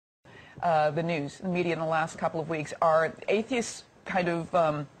the news, the media in the last couple of weeks, are atheists kind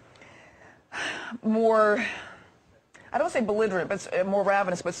of more, I don't want to say belligerent, but more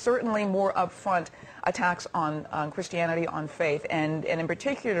ravenous, but certainly more upfront attacks on Christianity, on faith, and in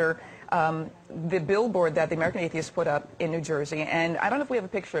particular, the billboard that the American Atheists put up in New Jersey. And I don't know if we have a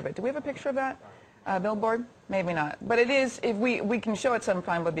picture of it. Do we have a picture of that billboard? Maybe not. But it is, if we can show it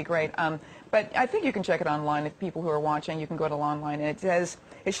sometime, would be great. But I think you can check it online. If people who are watching, you can go to online. And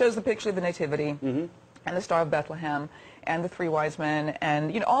it shows the picture of the Nativity and the Star of Bethlehem and the three wise men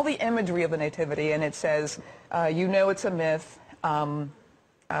and, you know, all the imagery of the Nativity. And it says, you know it's a myth,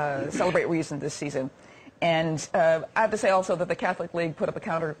 celebrate reason this season. And I have to say also that the Catholic League put up a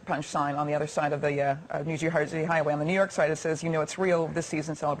counterpunch sign on the other side of the New Jersey Highway. On the New York side, it says, you know it's real this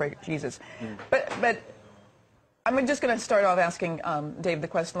season, celebrate Jesus. But I'm just going to start off asking Dave the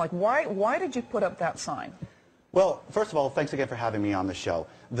question, like, why did you put up that sign? Well, first of all, thanks again for having me on the show.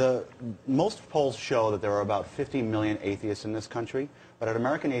 Most polls show that there are about 50 million atheists in this country, but at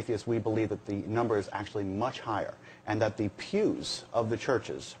American Atheists, we believe that the number is actually much higher, and that the pews of the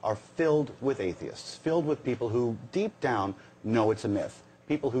churches are filled with atheists, filled with people who deep down know it's a myth,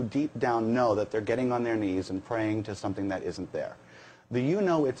 people who deep down know that they're getting on their knees and praying to something that isn't there. The You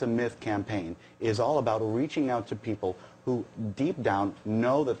Know It's a Myth campaign is all about reaching out to people who deep down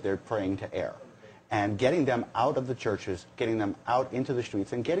know that they're praying to air, and getting them out of the churches, getting them out into the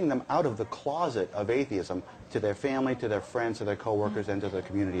streets, and getting them out of the closet of atheism to their family, to their friends, to their coworkers, and to the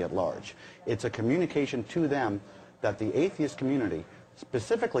community at large. It's a communication to them that the atheist community,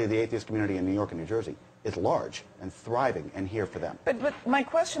 specifically the atheist community in New York and New Jersey, is large and thriving and here for them. But my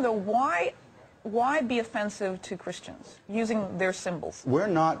question, though, why be offensive to Christians using their symbols? We're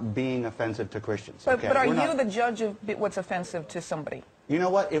not being offensive to Christians. But, okay? but are you the judge of what's offensive to somebody? You know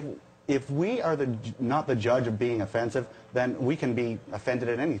what? If we are not the judge of being offensive, then we can be offended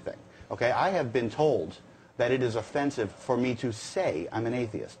at anything. Okay? I have been told that it is offensive for me to say I'm an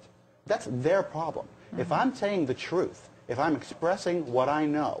atheist. That's their problem. If I'm saying the truth, if I'm expressing what I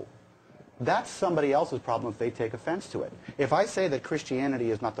know, that's somebody else's problem if they take offense to it. If I say that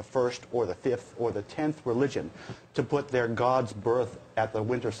Christianity is not the first or the fifth or the 10th religion to put their God's birth at the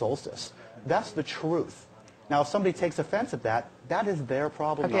winter solstice, that's the truth. Now, if somebody takes offense at that, that is their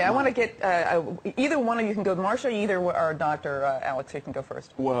problem. Okay, I want to get, either one of you can go, Marcia, or Dr. Alex, you can go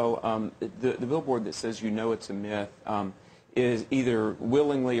first. Well, the billboard that says you know it's a myth is either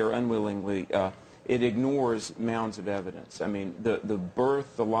willingly or unwillingly, it ignores mounds of evidence. I mean, the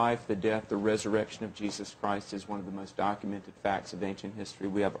birth, the life, the death, the resurrection of Jesus Christ is one of the most documented facts of ancient history.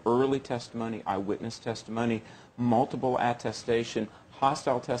 We have early testimony, eyewitness testimony, multiple attestation,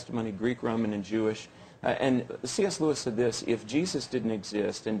 hostile testimony, Greek, Roman, and Jewish. And C.S. Lewis said this: if Jesus didn't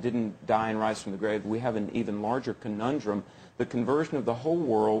exist and didn't die and rise from the grave, we have an even larger conundrum, the conversion of the whole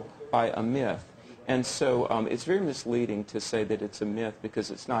world by a myth. And so it's very misleading to say that it's a myth, because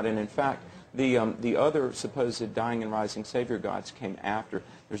it's not. And in fact, the other supposed dying and rising Savior gods came after.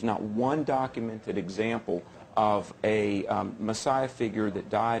 There's not one documented example of a Messiah figure that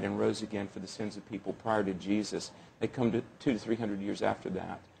died and rose again for the sins of people prior to Jesus. They come to 200 to 300 years after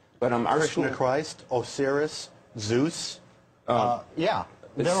that. But Krishna, Christ, Osiris, Zeus, yeah,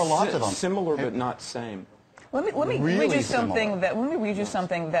 there are lots of them. Similar but not same. Let me Really read you similar. something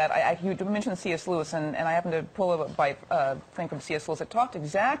that you mentioned C.S. Lewis, and I happened to pull up a thing from C.S. Lewis that talked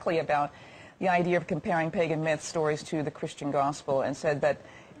exactly about the idea of comparing pagan myth stories to the Christian gospel, and said that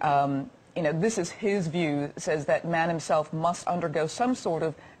you know, this is his view, says that man himself must undergo some sort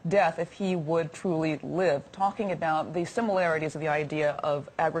of death if he would truly live, talking about the similarities of the idea of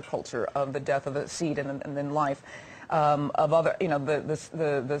agriculture, of the death of a seed and then life, of other, you know,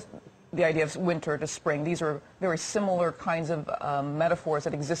 the idea of winter to spring. These are very similar kinds of metaphors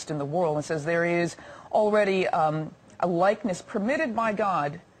that exist in the world. And says there is already a likeness permitted by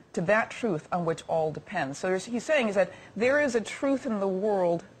God to that truth on which all depends. So he's saying is that there is a truth in the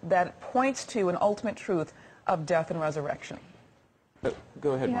world that points to an ultimate truth of death and resurrection.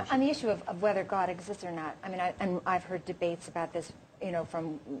 Go ahead, You know, Marcia. on the issue of whether God exists or not, I mean, I've heard debates about this, you know,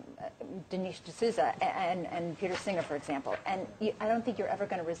 from Dinesh D'Souza and Peter Singer, for example. And I don't think you're ever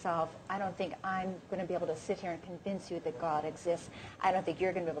going to resolve, I don't think I'm going to be able to sit here and convince you that God exists. I don't think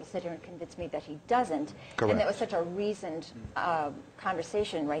you're going to be able to sit here and convince me that he doesn't. Correct. And that was such a reasoned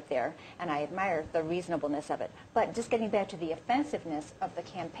conversation right there, and I admire the reasonableness of it. But just getting back to the offensiveness of the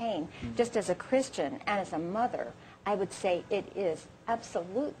campaign, just as a Christian and as a mother, I would say it is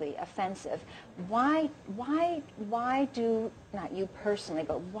absolutely offensive. Why do, not you personally,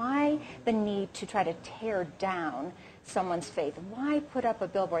 but why the need to try to tear down someone's faith? Why put up a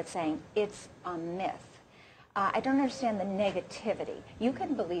billboard saying it's a myth? I don't understand the negativity. You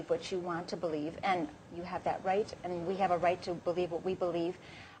can believe what you want to believe, and you have that right, and we have a right to believe what we believe.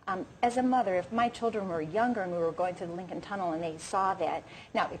 As a mother, if my children were younger and we were going through the Lincoln Tunnel and they saw that,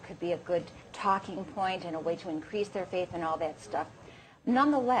 now it could be a good talking point and a way to increase their faith and all that stuff.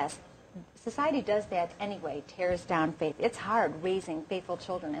 Nonetheless, society does that anyway, tears down faith. It's hard raising faithful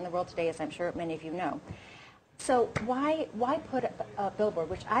children in the world today, as I'm sure many of you know. So why put a billboard,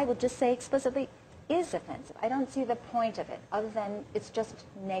 which I will just say explicitly is offensive? I don't see the point of it, other than it's just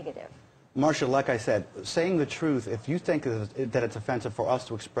negative. Marcia, like I said, saying the truth, if you think that it's offensive for us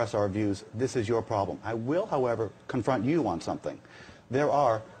to express our views, this is your problem. I will, however, confront you on something. There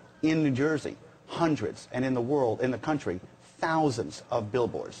are, in New Jersey, hundreds, and in the world, in the country, thousands of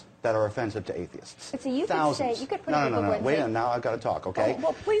billboards that are offensive to atheists. So you thousands. could say, you could put a billboard and wait a say, minute, now I've got to talk, okay?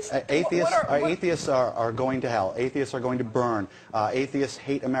 Well, please, Atheists are going to hell. Atheists are going to burn. Atheists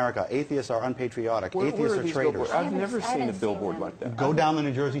hate America. Atheists are unpatriotic. Atheists Where are these traitors. billboards? I've never seen a billboard like that. Go down the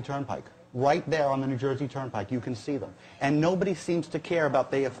New Jersey Turnpike. Right there on the New Jersey Turnpike, you can see them. And nobody seems to care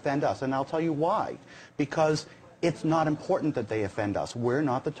about they offend us. And I'll tell you why. Because it's not important that they offend us. We're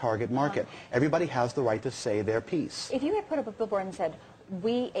not the target market. Everybody has the right to say their piece. If you had put up a billboard and said,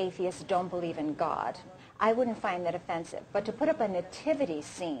 we atheists don't believe in God, I wouldn't find that offensive. But to put up a nativity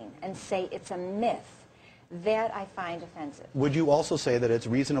scene and say it's a myth, that I find offensive. Would you also say that it's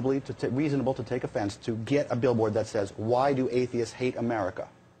reasonable to take offense to get a billboard that says, why do atheists hate America?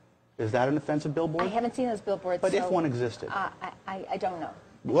 Is that an offensive billboard? I haven't seen those billboards. But so, if one existed? I don't know.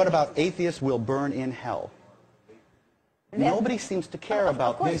 What about atheists will burn in hell? Nobody seems to care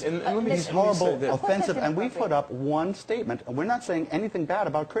about these horrible, offensive, and we put up one statement. We're not saying anything bad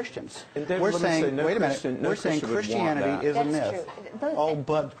about Christians. We're saying, wait a minute, we're saying Christianity is a myth. True. Oh,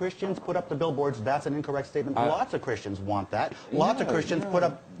 but Christians put up the billboards. That's an incorrect statement. Lots of Christians want that. Lots of Christians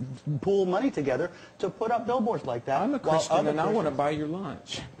pool money together to put up billboards like that. I'm a Christian and I want to buy your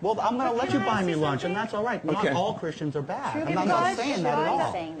lunch. Well, I'm going to let you buy me lunch, and that's all right. Not all Christians are bad. I'm not saying that at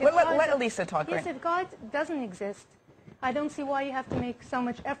all. Let Elisa talk. Yes, if God doesn't exist, I don't see why you have to make so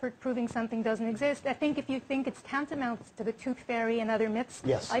much effort proving something doesn't exist. I think if you think it's tantamount to the tooth fairy and other myths,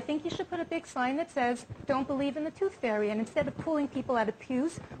 yes. I think you should put a big sign that says, don't believe in the tooth fairy. And instead of pulling people out of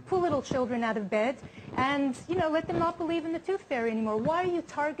pews, pull little children out of bed and, you know, let them not believe in the tooth fairy anymore. Why are you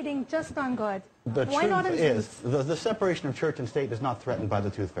targeting just on God? The Why not truth on is, the separation of church and state is not threatened by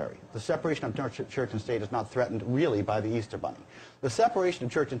the tooth fairy. The separation of church and state is not threatened really by the Easter Bunny. The separation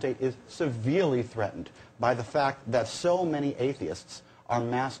of church and state is severely threatened by the fact that so many atheists are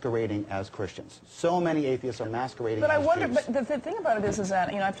masquerading as Christians. So many atheists are masquerading as But I wonder, Jews. but the thing about it is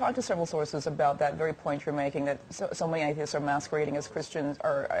that, you know, I've talked to several sources about that very point you're making, that so many atheists are masquerading as Christians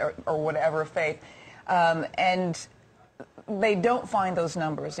or whatever faith, and they don't find those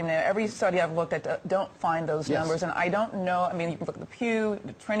numbers. You know, every study I've looked at don't find those numbers, and I don't know. I mean, you can look at the Pew,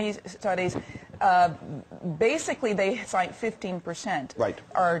 the Trinity studies. Basically, they cite 15%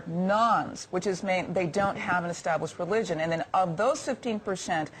 are nons, which is they don't have an established religion, and then of those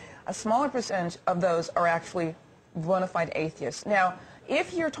 15%, a smaller percentage of those are actually bona fide atheists. Now,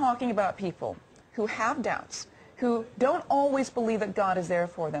 if you're talking about people who have doubts, who don't always believe that God is there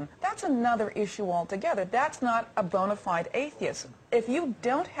for them, that's another issue altogether. That's not a bona fide atheist. If you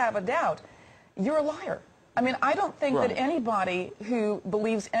don't have a doubt, you're a liar. I mean, I don't think that anybody who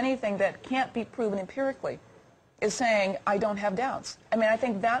believes anything that can't be proven empirically is saying, I don't have doubts. I mean, I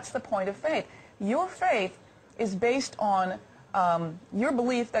think that's the point of faith. Your faith is based on your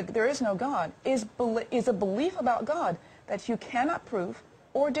belief that there is no God, is a belief about God that you cannot prove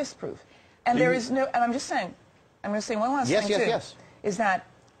or disprove. And there is no, and I'm just saying, I'm going to say one last thing, too, is that,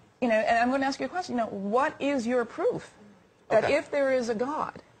 you know, and I'm going to ask you a question, you know, what is your proof that if there is a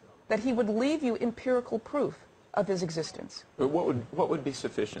God, that he would leave you empirical proof of his existence? But what would be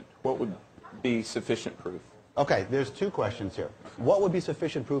sufficient? What would be sufficient proof? Okay, there's two questions here. What would be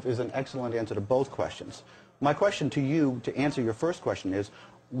sufficient proof is an excellent answer to both questions. My question to you, to answer your first question, is,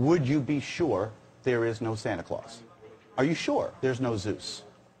 would you be sure there is no Santa Claus? Are you sure there's no Zeus?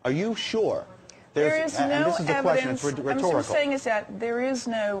 Are you sure? There is no and this is the question, evidence. it's rhetorical. What I'm saying is that there is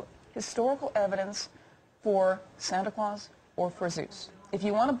no historical evidence for Santa Claus or for Zeus. If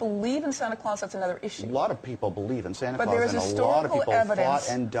you want to believe in Santa Claus, that's another issue. A lot of people believe in Santa Claus, and a lot of people fought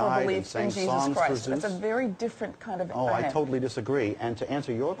and died and in sang Jesus songs Christ. for Zeus. That's a very different kind of I totally disagree. And to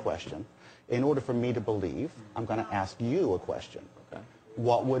answer your question, in order for me to believe, I'm going to ask you a question.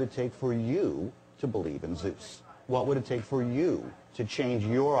 What would it take for you to believe in Zeus? What would it take for you to change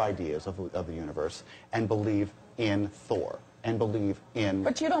your ideas of the universe and believe in Thor and believe in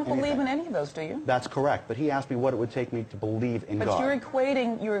But you don't believe in any of those, do you? That's correct. But he asked me what it would take me to believe in God. But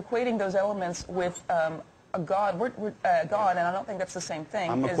you're equating those elements with a god, God, and I don't think that's the same thing.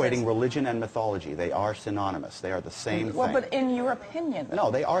 I'm equating religion and mythology. They are synonymous. They are the same thing. Well, but in your opinion, though.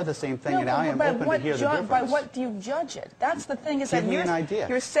 No, they are the same thing, and I am open to hear the difference. By what do you judge it? That's the thing. Is Give that me an idea.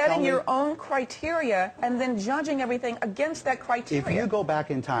 You're setting your own criteria and then judging everything against that criteria. If you go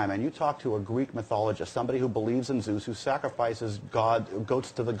back in time and you talk to a Greek mythologist, somebody who believes in Zeus, who sacrifices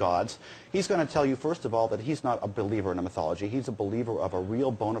goats to the gods, he's going to tell you, first of all, that he's not a believer in a mythology. He's a believer of a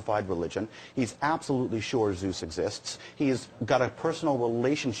real bona fide religion. He's absolutely sure Zeus exists. He's got a personal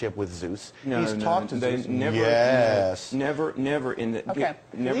relationship with Zeus. He's talked to Zeus. Never, yes. Never in the... Okay.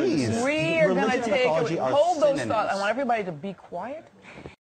 Never Please. We are going to take... Hold Hold those thoughts. I want everybody to be quiet.